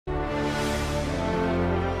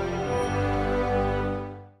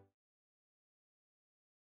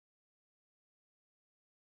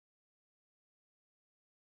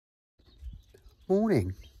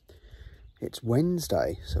morning. It's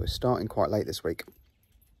Wednesday, so we're starting quite late this week.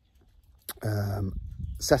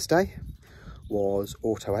 Saturday was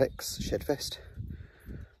Auto Alex Shedfest,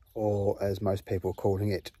 or as most people are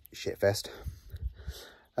calling it, Shitfest.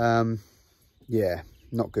 Yeah,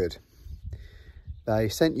 not good. They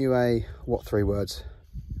sent you a, what, 3 words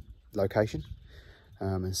location,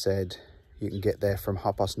 and said you can get there from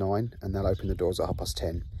 9:30 and they'll open the doors at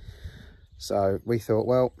 10:30. So we thought,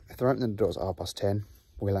 well, if they're opening the doors at 10:30,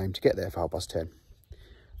 we'll aim to get there for 10:30.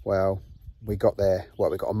 Well, we got there,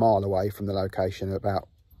 we got a mile away from the location at about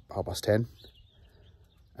 10:30,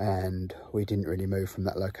 and we didn't really move from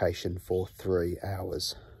that location for 3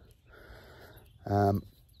 hours.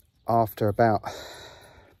 After about,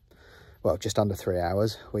 well, just under 3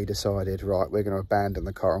 hours, we decided, right, we're going to abandon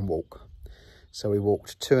the car and walk. So we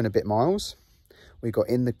walked 2 and a bit miles. We got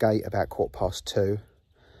in the gate about 2:15,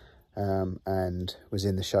 and was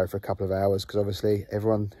in the show for a couple of hours, because obviously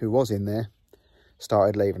everyone who was in there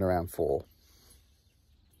started leaving around 4.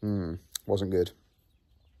 Wasn't good.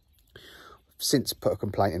 Since put a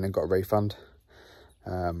complaint in and got a refund.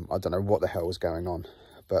 I don't know what the hell was going on,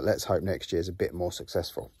 but let's hope next year's a bit more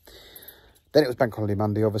successful. Then it was Bank Holiday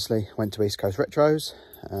Monday, obviously. Went to East Coast Retros,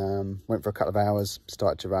 went for a couple of hours,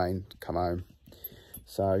 started to rain, come home.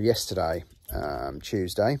 So yesterday,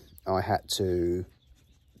 Tuesday, I had to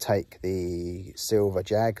take the silver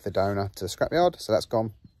Jag, the donor, to the scrapyard, so that's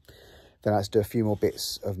gone. Then I had to do a few more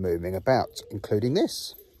bits of moving about, including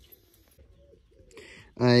this.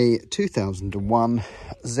 A 2001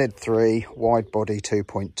 Z3 Widebody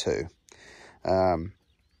 2.2.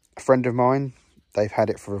 A friend of mine, they've had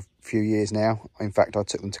it for a few years now. In fact, I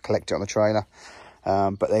took them to collect it on the trailer,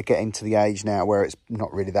 but they're getting to the age now where it's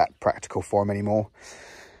not really that practical for them anymore.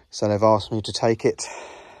 So they've asked me to take it,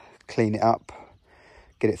 clean it up,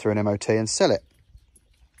 get it through an MOT and sell it.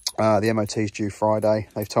 The MOT is due Friday.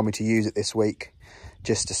 They've told me to use it this week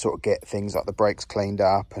just to sort of get things like the brakes cleaned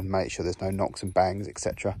up and make sure there's no knocks and bangs,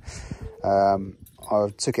 etc. I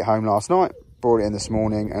took it home last night, brought it in this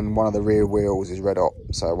morning, and one of the rear wheels is red hot,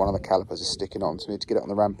 so one of the calipers is sticking on, so we need to get it on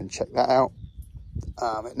the ramp and check that out.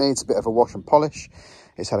 It needs a bit of a wash and polish.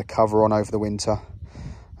 It's had a cover on over the winter,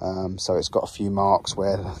 so it's got a few marks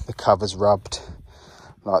where the cover's rubbed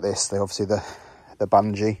like this. Obviously the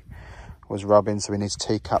bungee was rubbing, so we need to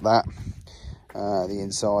T-cut that. The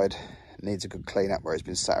inside needs a good clean up where it's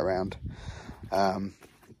been sat around,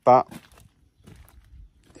 but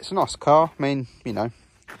it's a nice car. I mean, you know,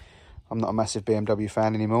 I'm not a massive BMW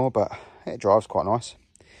fan anymore, but it drives quite nice.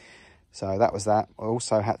 So that was that. I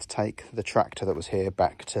also had to take the tractor that was here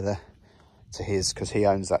back to his, because he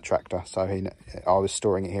owns that tractor. So I was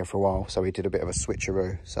storing it here for a while, so he did a bit of a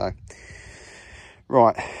switcheroo. So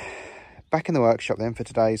right, back in the workshop then for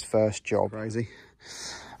today's first job. Crazy.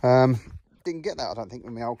 Didn't get that, I don't think,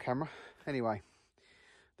 with my old camera. Anyway,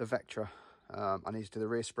 the Vectra. I need to do the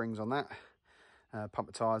rear springs on that. Pump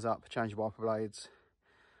the tyres up, change the wiper blades.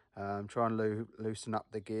 Try and loosen up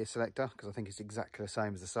the gear selector, because I think it's exactly the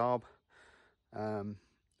same as the Saab.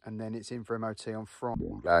 And then it's in for MOT on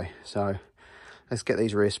Friday. So let's get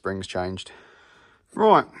these rear springs changed.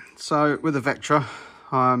 Right, so with the Vectra,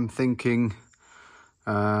 I'm thinking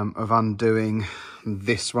of undoing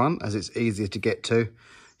this one, as it's easier to get to,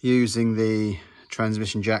 using the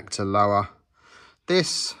transmission jack to lower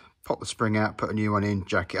this, pop the spring out, put a new one in,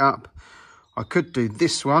 jack it up. I could do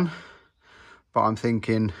this one, but I'm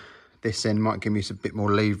thinking this end might give me a bit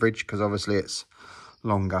more leverage, because obviously it's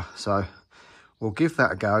longer. So we'll give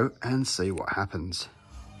that a go and see what happens.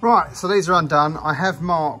 Right, so these are undone. I have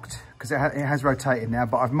marked, because it has rotated now,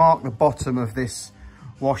 but I've marked the bottom of this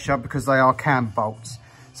washer because they are cam bolts.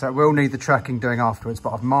 So it will need the tracking doing afterwards,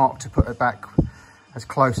 but I've marked to put it back as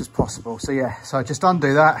close as possible. So yeah, so just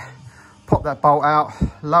undo that, pop that bolt out,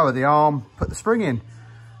 lower the arm, put the spring in.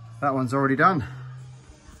 That one's already done.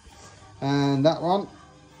 And that one,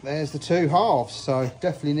 there's the 2 halves, so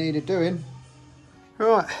definitely needed doing.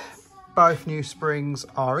 Right, both new springs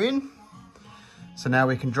are in. So now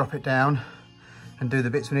we can drop it down and do the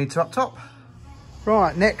bits we need to up top.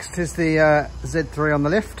 Right, next is the Z3 on the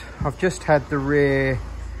lift. I've just had the rear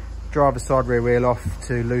driver's side rear wheel off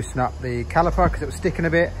to loosen up the caliper because it was sticking a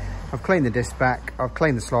bit. I've cleaned the disc back, I've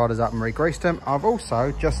cleaned the sliders up and re-greased them. I've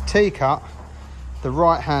also just T-cut the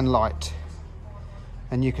right hand light,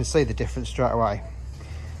 and you can see the difference straight away.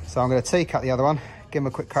 So I'm going to T-cut the other one, give them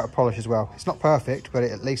a quick coat of polish as well. It's not perfect, but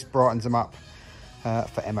it at least brightens them up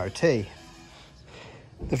for MOT.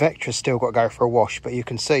 The Vectra's still got to go for a wash, but you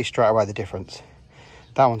can see straight away the difference.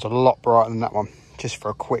 That one's a lot brighter than that one, just for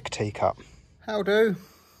a quick T-cut. How do?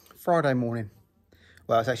 Friday morning.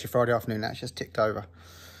 Well, it's actually Friday afternoon, that's just ticked over.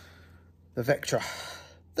 the Vectra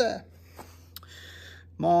there.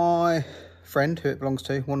 My friend, who it belongs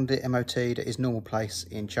to, wanted it MOT'd at his normal place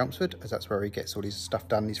in Chelmsford, as that's where he gets all his stuff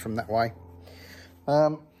done. He's from that way.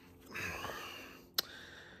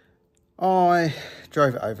 I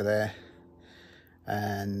drove it over there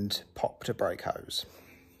and popped a brake hose,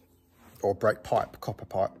 or brake pipe, copper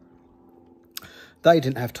pipe. They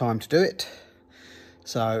didn't have time to do it,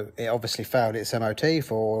 so it obviously failed its MOT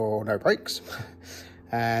for no brakes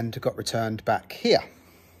and got returned back here.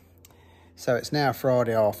 So it's now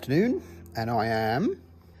Friday afternoon and I am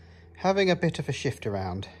having a bit of a shift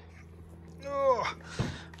around. Oh,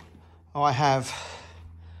 I have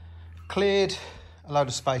cleared a load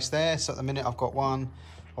of space there, so at the minute I've got one,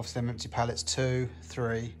 obviously them empty pallets, 2,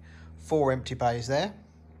 3, 4 empty bays there.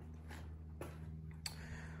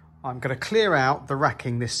 I'm going to clear out the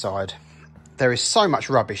racking this side. There is so much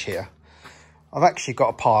rubbish here. I've actually got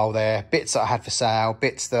a pile there, bits that I had for sale,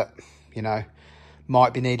 bits that, you know,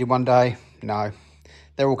 might be needed one day. No,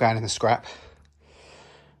 they're all going in the scrap.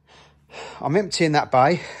 I'm emptying that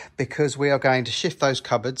bay because we are going to shift those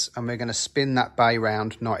cupboards and we're going to spin that bay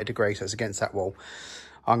round 90 degrees, so it's against that wall.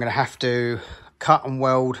 I'm going to have to cut and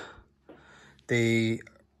weld the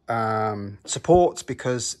supports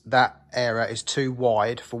because that area is too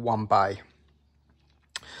wide for one bay.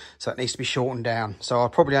 So it needs to be shortened down. So I'll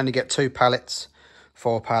probably only get 2 pallets,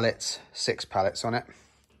 4 pallets, 6 pallets on it.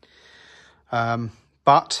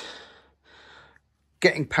 But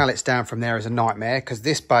getting pallets down from there is a nightmare because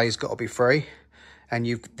this bay's got to be free and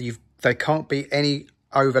they can't be any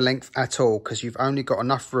over length at all because you've only got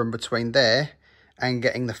enough room between there and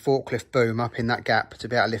getting the forklift boom up in that gap to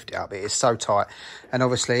be able to lift it up. It is so tight. And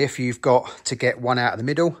obviously if you've got to get one out of the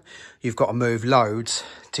middle, you've got to move loads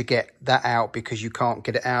to get that out because you can't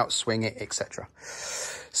get it out, swing it, etc.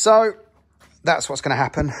 So that's what's going to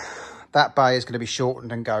happen. That bay is going to be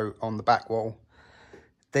shortened and go on the back wall.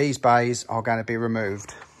 These bays are going to be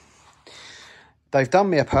removed. They've done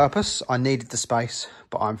me a purpose. I needed the space,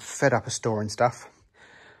 but I'm fed up of storing stuff.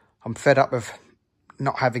 I'm fed up of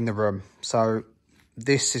not having the room. So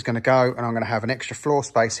this is going to go and I'm going to have an extra floor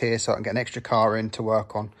space here so I can get an extra car in to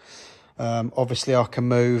work on. Obviously I can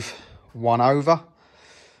move one over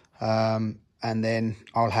and then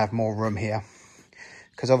I'll have more room here.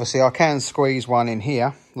 Because obviously I can squeeze one in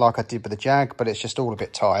here like I did with the Jag, but it's just all a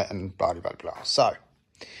bit tight and blah, blah, blah, blah. So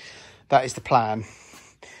that is the plan.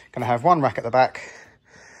 Going to have one rack at the back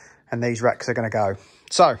and these racks are going to go.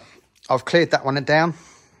 So I've cleared that one down.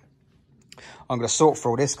 I'm going to sort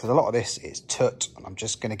through all this because a lot of this is tut and I'm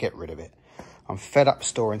just going to get rid of it. I'm fed up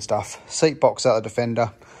storing stuff. Seat box out of the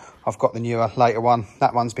Defender. I've got the newer, later one.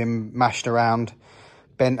 That one's been mashed around,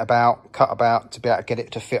 bent about, cut about to be able to get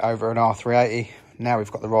it to fit over an R380. Now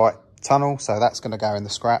we've got the right tunnel, so that's going to go in the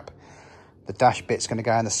scrap. The dash bit's going to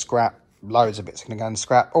go in the scrap. Loads of bits are going to go in the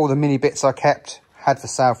scrap. All the mini bits I kept, had for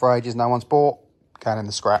sale for ages, no one's bought, going in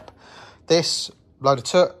the scrap. This load of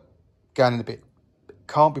tut, going in the bit.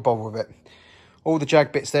 Can't be bothered with it. All the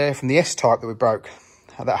Jag bits there from the S-Type that we broke,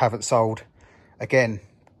 that haven't sold, again,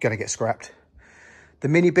 going to get scrapped. The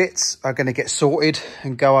mini bits are going to get sorted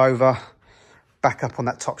and go over back up on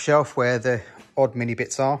that top shelf where the odd mini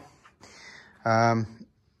bits are.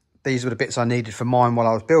 These were the bits I needed for mine while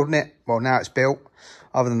I was building it. Well, now it's built,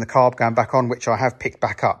 other than the carb going back on, which I have picked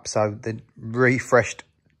back up. So the refreshed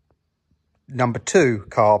number 2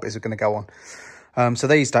 carb is going to go on. So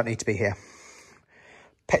these don't need to be here.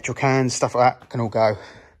 Petrol cans, stuff like that can all go.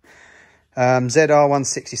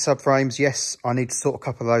 ZR160 subframes, yes, I need to sort a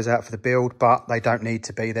couple of those out for the build, but they don't need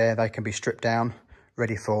to be there. They can be stripped down,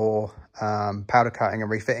 ready for powder coating and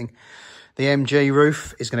refitting. The MG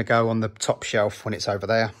roof is going to go on the top shelf when it's over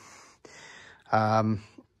there. And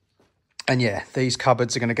yeah, these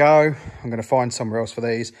cupboards are going to go. I'm going to find somewhere else for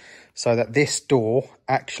these so that this door,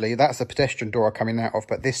 actually, that's the pedestrian door coming out of,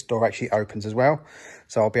 but this door actually opens as well.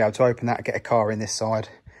 So I'll be able to open that, get a car in this side,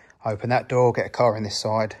 open that door, get a car in this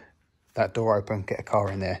side, that door open, get a car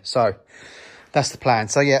in there. So that's the plan.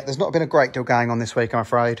 So yeah, there's not been a great deal going on this week, I'm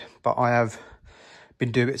afraid, but I have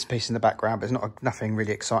been doing bits and pieces in the background, but there's nothing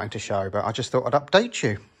really exciting to show, but I just thought I'd update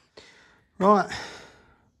you. Right.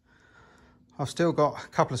 I've still got a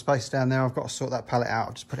couple of spaces down there. I've got to sort that pallet out.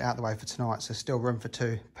 I'll just put it out of the way for tonight. So there's still room for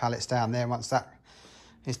 2 pallets down there. Once that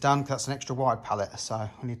is done, that's an extra wide pallet. So I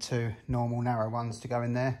need 2 normal narrow ones to go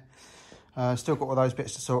in there. Still got all those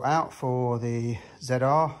bits to sort out for the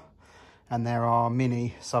ZR. And there are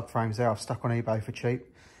mini subframes there I've stuck on eBay for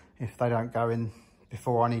cheap. If they don't go in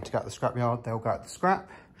before I need to go to the scrapyard, they'll go to the scrap.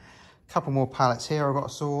 A couple more pallets here I've got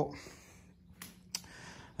to sort.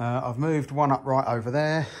 I've moved one up right over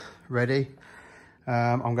there, ready.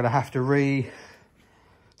 I'm going to have to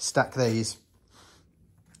stack these,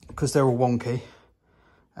 because they're all wonky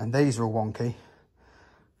and these are all wonky,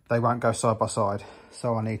 they won't go side by side.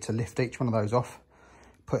 So I need to lift each one of those off,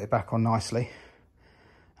 put it back on nicely,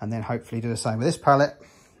 and then hopefully do the same with this pallet,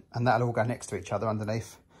 and that'll all go next to each other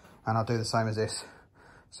underneath. And I'll do the same as this.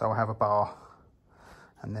 So I'll have a bar,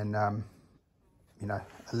 and then, you know,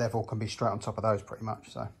 a level can be straight on top of those pretty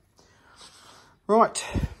much. So, right,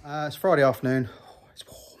 it's Friday afternoon. Oh, it's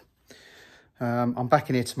warm. I'm back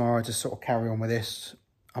in here tomorrow to sort of carry on with this.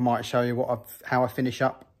 I might show you how I finish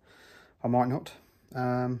up. I might not.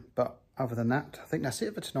 But other than that, I think that's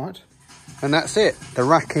it for tonight. And that's it. The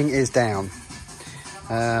racking is down.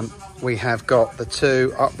 We have got the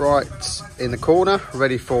 2 uprights in the corner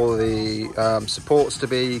ready for the supports to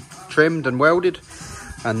be trimmed and welded,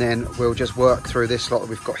 and then we'll just work through this lot that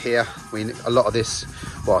we've got here. A lot of this,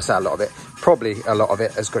 well, I say a lot of it, probably a lot of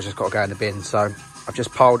it has just got to go in the bin. So I've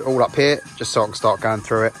just piled it all up here just so I can start going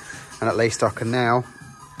through it, and at least I can now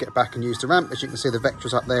get back and use the ramp. As you can see, the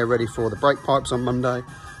Vectra's up there ready for the brake pipes on Monday,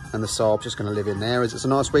 and the Saab's just going to live in there. As it's a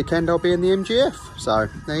nice weekend, I'll be in the MGF. So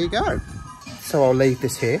there you go. So I'll leave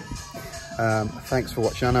this here. Thanks for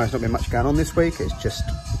watching. I know there's not been much going on this week. It's just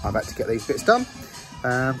I've had to get these bits done.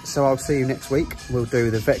 So I'll see you next week. We'll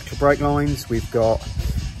do the Vectra brake lines. We've got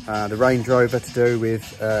the Range Rover to do with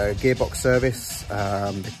gearbox service,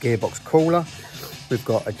 the gearbox cooler. We've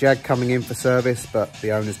got a Jag coming in for service, but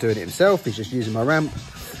the owner's doing it himself. He's just using my ramp.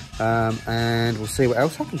 And we'll see what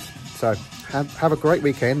else happens. So have a great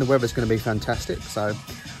weekend. The weather's going to be fantastic. So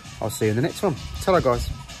I'll see you in the next one. Ta-ra, guys.